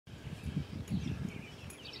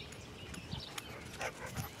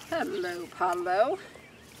Hello, Paulo.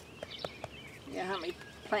 Yeah, how many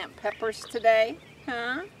plant peppers today?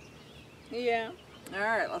 Huh? Yeah. All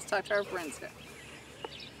right, let's talk to our friends here.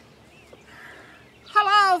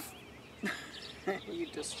 Hello. You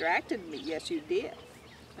distracted me. Yes, you did.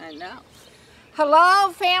 I know.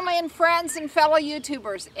 Hello, family and friends and fellow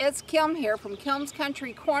YouTubers. It's Kim here from Kim's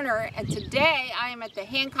Country Corner, and today I am at the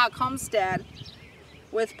Hancock Homestead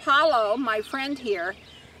with Paulo, my friend here.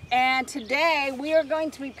 And today we are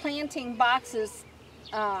going to be planting boxes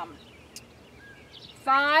 5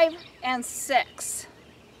 and 6.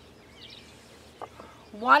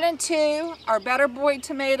 1 and 2 are Better Boy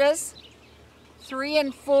tomatoes. 3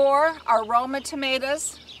 and 4 are Roma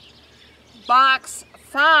tomatoes. Box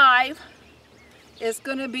 5 is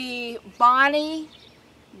going to be Bonnie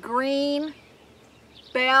green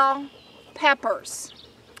bell peppers.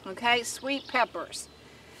 Okay, sweet peppers.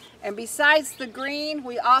 And besides the green,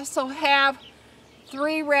 we also have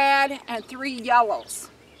 3 red and 3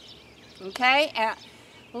 yellows. Okay, and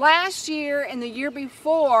last year and the year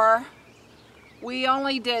before, we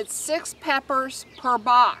only did 6 peppers per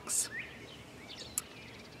box.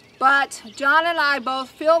 But John and I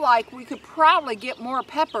both feel like we could probably get more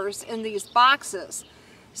peppers in these boxes.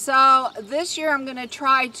 So this year I'm going to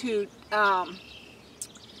try to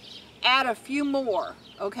add a few more,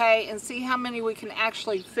 okay, and see how many we can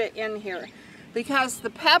actually fit in here. Because the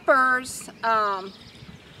peppers,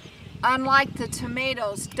 unlike the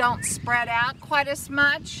tomatoes, don't spread out quite as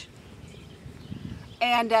much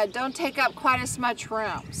and don't take up quite as much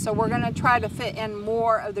room. So we're going to try to fit in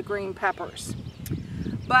more of the green peppers.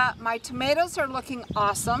 But my tomatoes are looking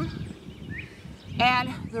awesome,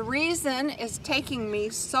 and the reason it's taking me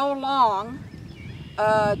so long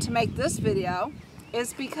to make this video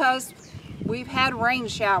is because we've had rain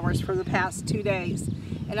showers for the past 2 days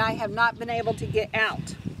and I have not been able to get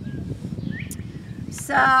out.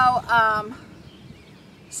 So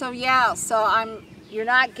you're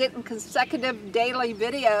not getting consecutive daily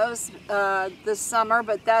videos this summer,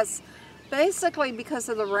 but that's basically because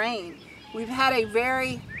of the rain. We've had a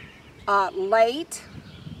very late,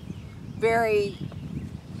 very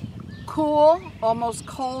cool, almost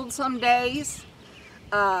cold some days,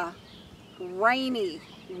 rainy,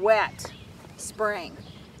 wet spring.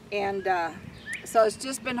 And so it's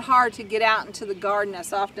just been hard to get out into the garden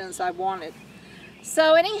as often as I wanted.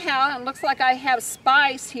 So anyhow, it looks like I have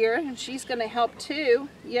Spice here, and she's going to help too.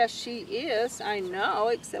 Yes, she is. I know,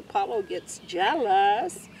 except Paulo gets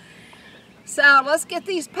jealous. So let's get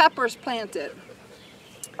these peppers planted.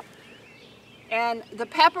 And the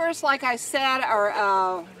peppers, like I said,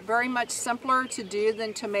 are very much simpler to do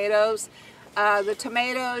than tomatoes. The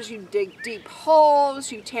tomatoes, you dig deep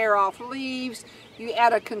holes, you tear off leaves, you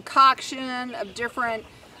add a concoction of different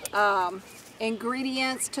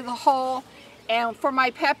ingredients to the hole. And for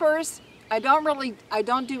my peppers, I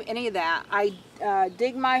don't do any of that. I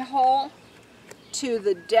dig my hole to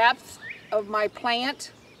the depth of my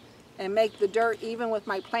plant and make the dirt even with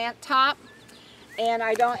my plant top. And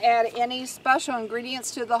I don't add any special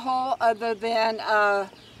ingredients to the hole other than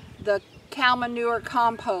the cow manure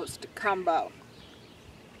compost combo.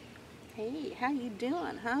 Hey, how you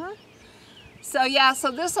doing, huh? So yeah,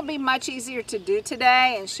 so this will be much easier to do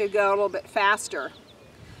today and should go a little bit faster.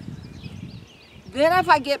 Then if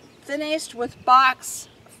I get finished with box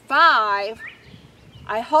 5,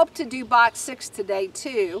 I hope to do box 6 today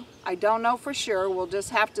too. I don't know for sure. We'll just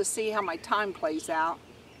have to see how my time plays out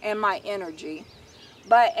and my energy.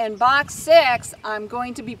 But in box 6, I'm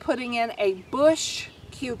going to be putting in a bush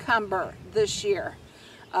cucumber this year.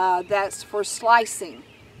 That's for slicing.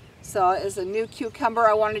 So it's a new cucumber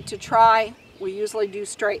I wanted to try. We usually do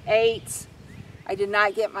straight 8s. I did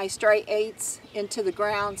not get my straight 8s into the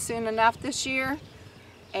ground soon enough this year.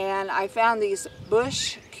 And I found these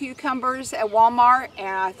bush cucumbers at Walmart,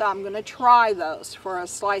 and I thought I'm going to try those for a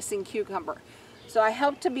slicing cucumber. So I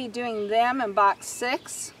hope to be doing them in box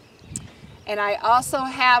 6. And I also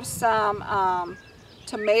have some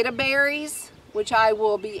tomato berries, which I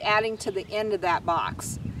will be adding to the end of that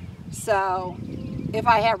box. So if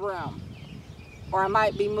I have room, or I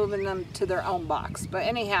might be moving them to their own box. But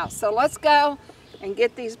anyhow, so let's go and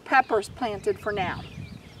get these peppers planted for now.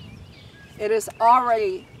 It is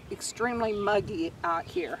already extremely muggy out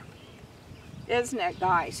here. Isn't it,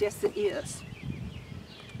 guys? Yes, it is.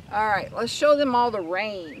 All right, let's show them all the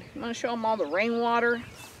rain. I'm going to show them all the rainwater.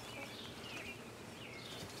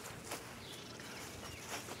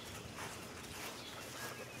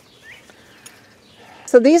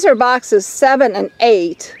 So these are boxes 7 and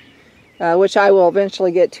 8, which I will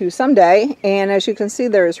eventually get to someday. And as you can see,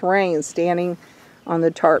 there's rain standing on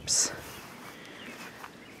the tarps.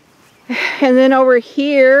 And then over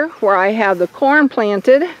here where I have the corn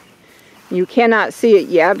planted, you cannot see it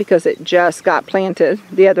yet because it just got planted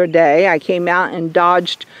the other day. I came out and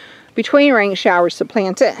dodged between rain showers to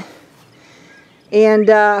plant it. And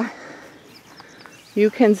you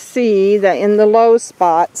can see that in the low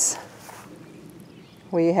spots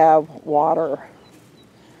we have water.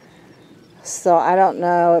 So I don't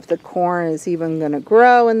know if the corn is even going to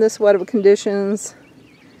grow in this wet conditions.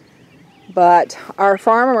 But our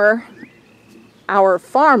farmer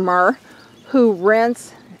who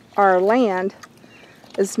rents our land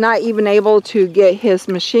is not even able to get his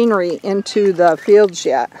machinery into the fields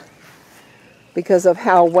yet because of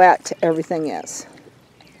how wet everything is.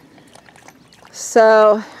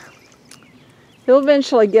 So he'll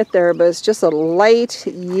eventually get there, but it's just a late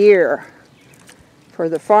year for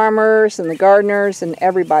the farmers and the gardeners and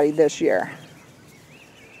everybody this year.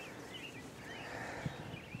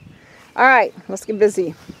 All right, let's get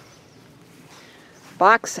busy.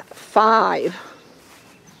 Box 5.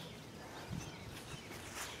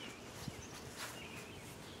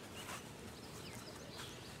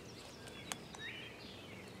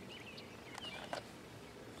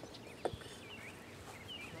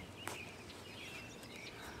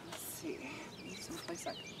 Let's see, there's some place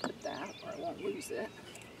I can put that or I won't lose it.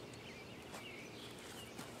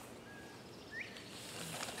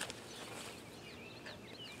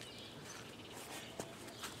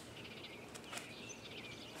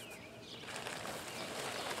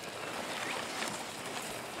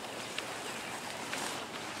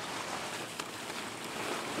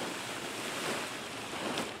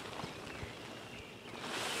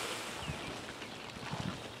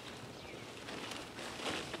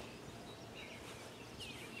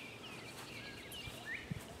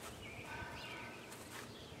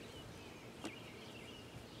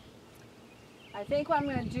 I think what I'm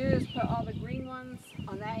going to do is put all the green ones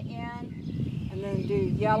on that end and then do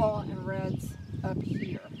yellow and reds up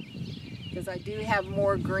here because I do have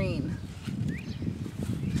more green.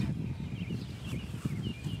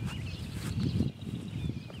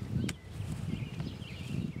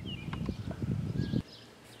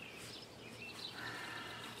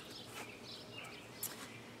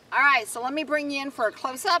 Alright, so let me bring you in for a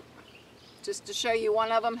close-up just to show you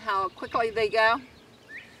one of them, how quickly they go.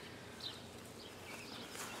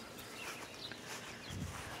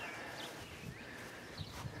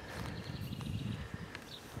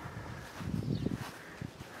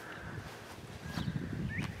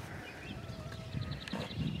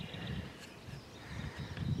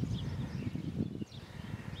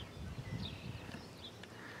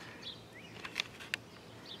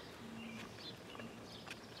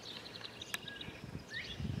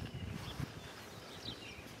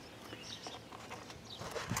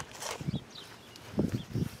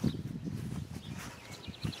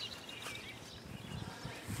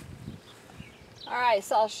 Alright,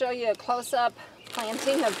 so I'll show you a close-up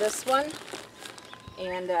planting of this one.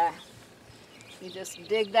 And you just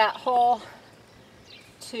dig that hole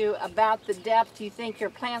to about the depth you think your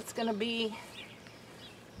plant's going to be.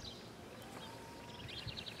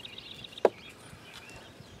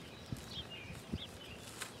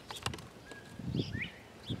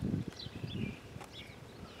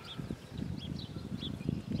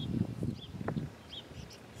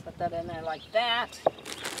 Set that in there like that.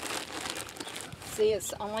 See,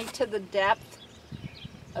 it's only to the depth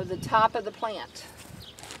of the top of the plant.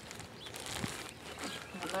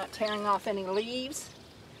 I'm not tearing off any leaves.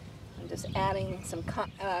 I'm just adding some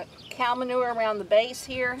cow manure around the base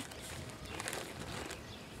here.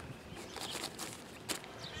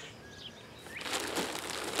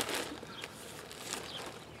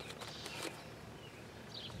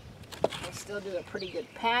 I'll still do a pretty good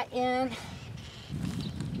pat in.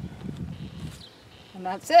 And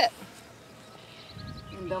that's it.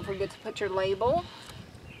 And don't forget to put your label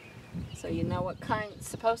so you know what kind it's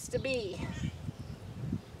supposed to be.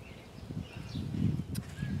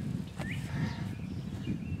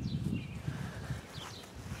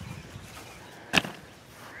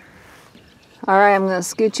 Alright, I'm going to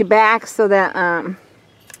scoot you back so that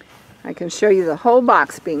I can show you the whole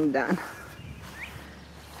box being done.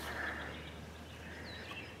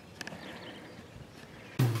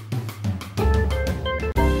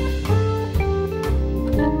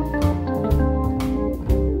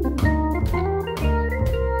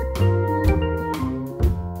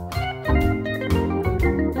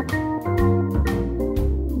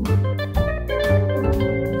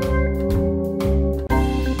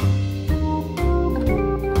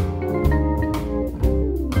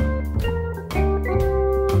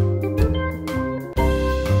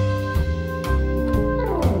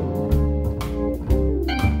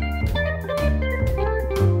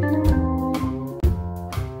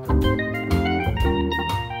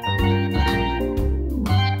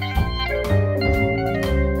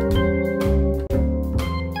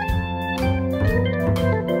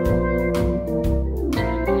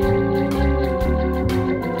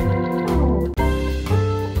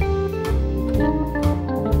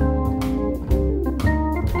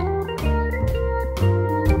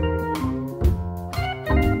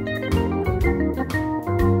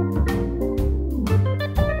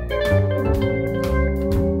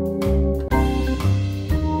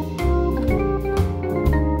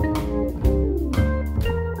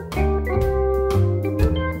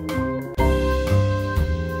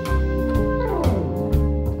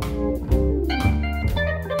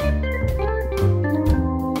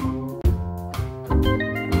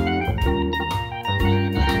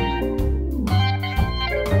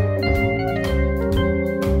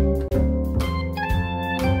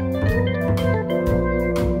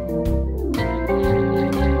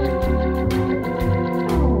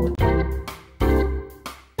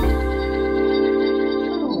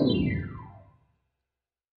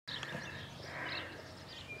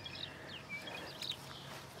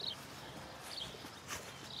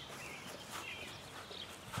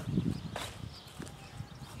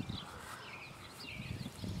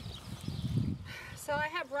 So I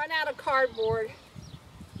have run out of cardboard.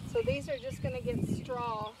 So these are just going to get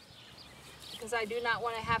straw because I do not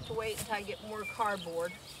want to have to wait until I get more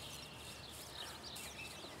cardboard.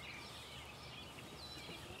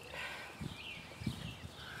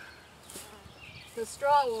 The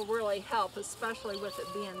straw will really help, especially with it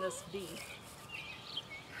being this deep.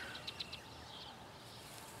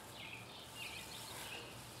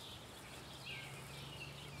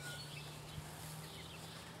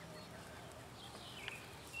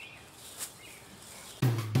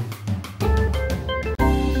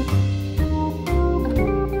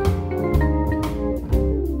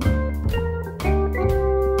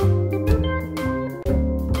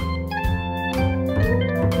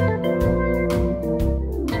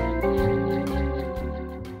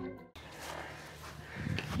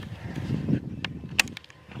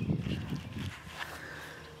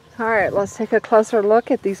 All right, let's take a closer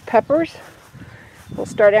look at these peppers. We'll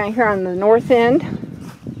start down here on the north end.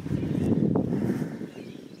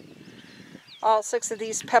 All 6 of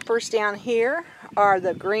these peppers down here are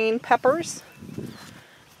the green peppers.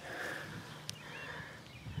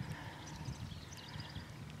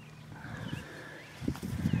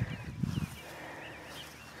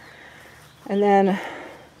 And then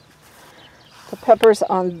the peppers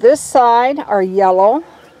on this side are yellow.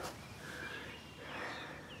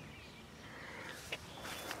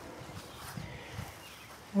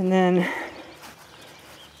 And then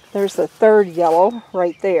there's the third yellow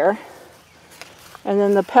right there. And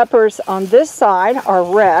then the peppers on this side are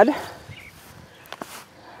red.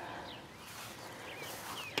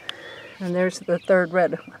 And there's the third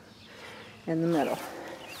red one in the middle.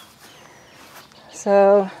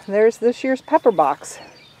 So there's this year's pepper box.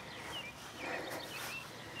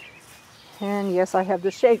 And yes, I have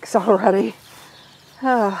the shakes already.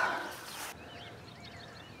 Oh.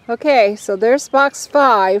 Okay, so there's box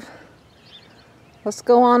 5. Let's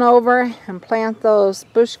go on over and plant those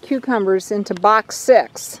bush cucumbers into box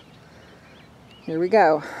 6. Here we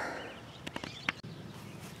go.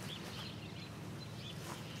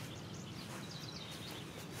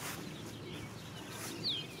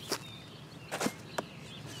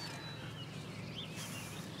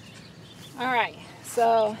 Alright,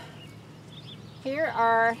 so here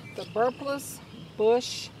are the burpless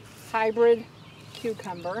bush hybrid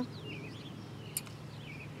cucumber,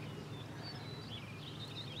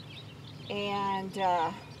 and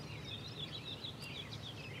I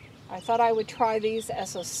thought I would try these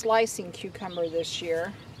as a slicing cucumber this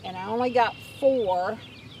year, and I only got 4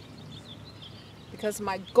 because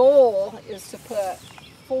my goal is to put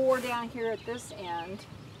 4 down here at this end,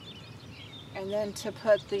 and then to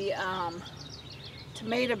put the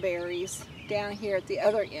tomato berries down here at the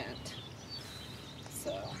other end.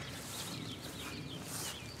 So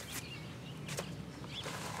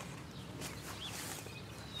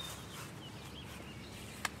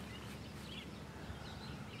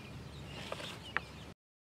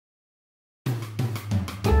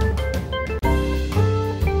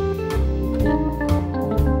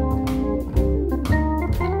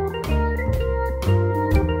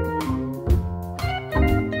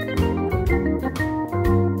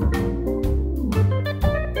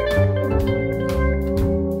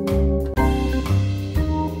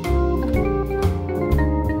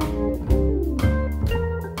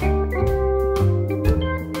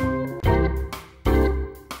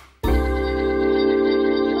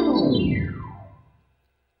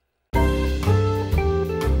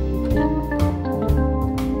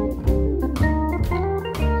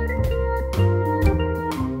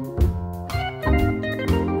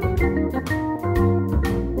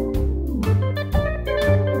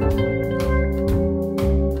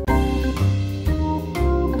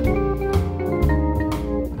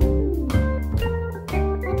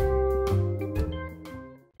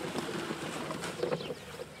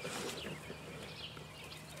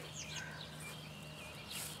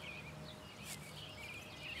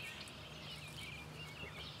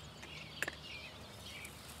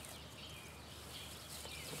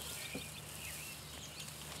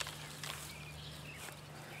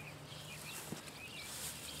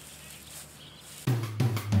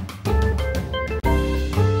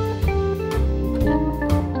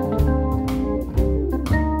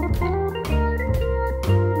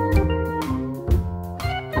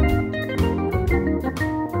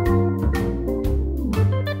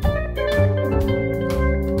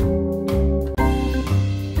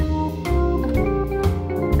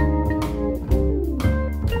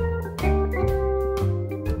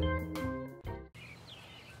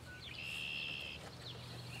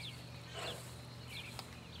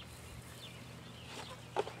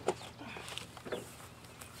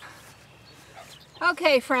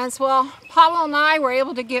Okay friends, well, Paula and I were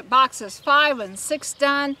able to get boxes 5 and 6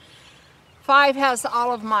 done. 5 has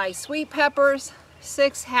all of my sweet peppers.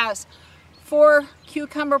 6 has 4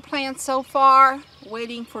 cucumber plants so far,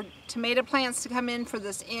 waiting for tomato plants to come in for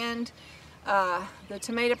this end. The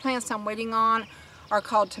tomato plants I'm waiting on are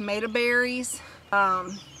called tomato berries.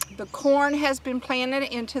 The corn has been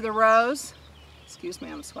planted into the rows. Excuse me,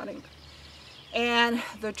 I'm sweating. And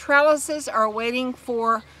the trellises are waiting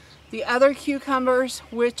for the other cucumbers,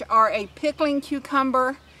 which are a pickling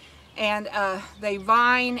cucumber, and they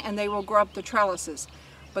vine and they will grow up the trellises.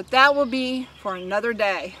 But that will be for another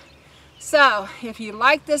day. So if you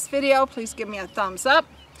like this video, please give me a thumbs up.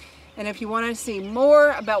 And if you want to see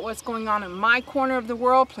more about what's going on in my corner of the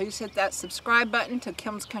world, please hit that subscribe button to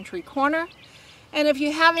Kim's Country Corner. And if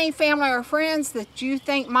you have any family or friends that you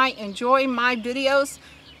think might enjoy my videos,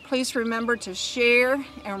 please remember to share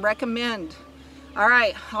and recommend. All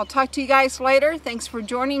right, I'll talk to you guys later. Thanks for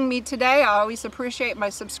joining me today. I always appreciate my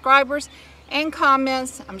subscribers and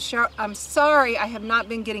comments. I'm sorry I have not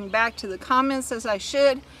been getting back to the comments as I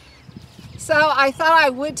should. So I thought I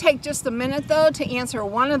would take just a minute though to answer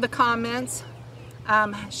one of the comments.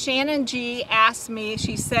 Shannon G asked me,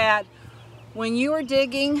 she said, when you were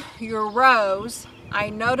digging your rows, I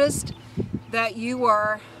noticed that you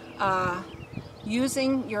were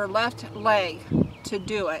using your left leg to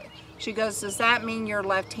do it. She goes, does that mean you're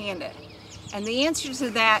left-handed? And the answer to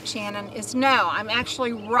that, Shannon, is no. I'm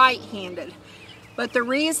actually right-handed. But the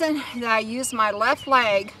reason that I use my left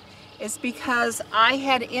leg is because I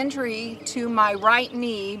had injury to my right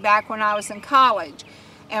knee back when I was in college.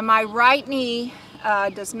 And my right knee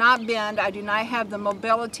does not bend. I do not have the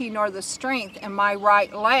mobility nor the strength in my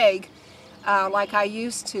right leg like I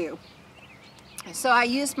used to. So I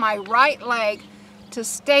use my right leg to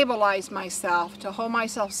stabilize myself, to hold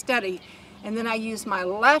myself steady, and then I use my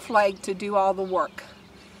left leg to do all the work.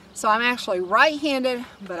 So I'm actually right-handed,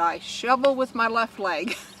 but I shovel with my left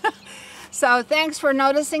leg. So thanks for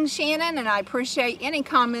noticing, Shannon, and I appreciate any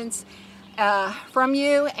comments from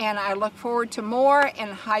you, and I look forward to more,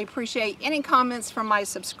 and I appreciate any comments from my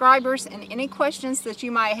subscribers and any questions that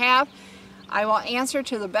you might have. I will answer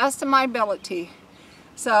to the best of my ability.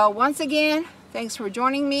 So once again, thanks for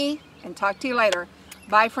joining me, and talk to you later.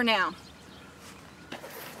 Bye for now.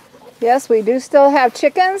 Yes, we do still have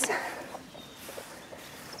chickens.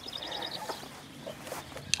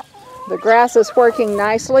 The grass is working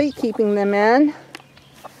nicely, keeping them in.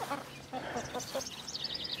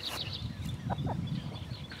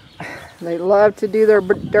 They love to do their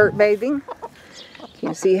dirt bathing. You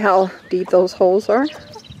can see how deep those holes are.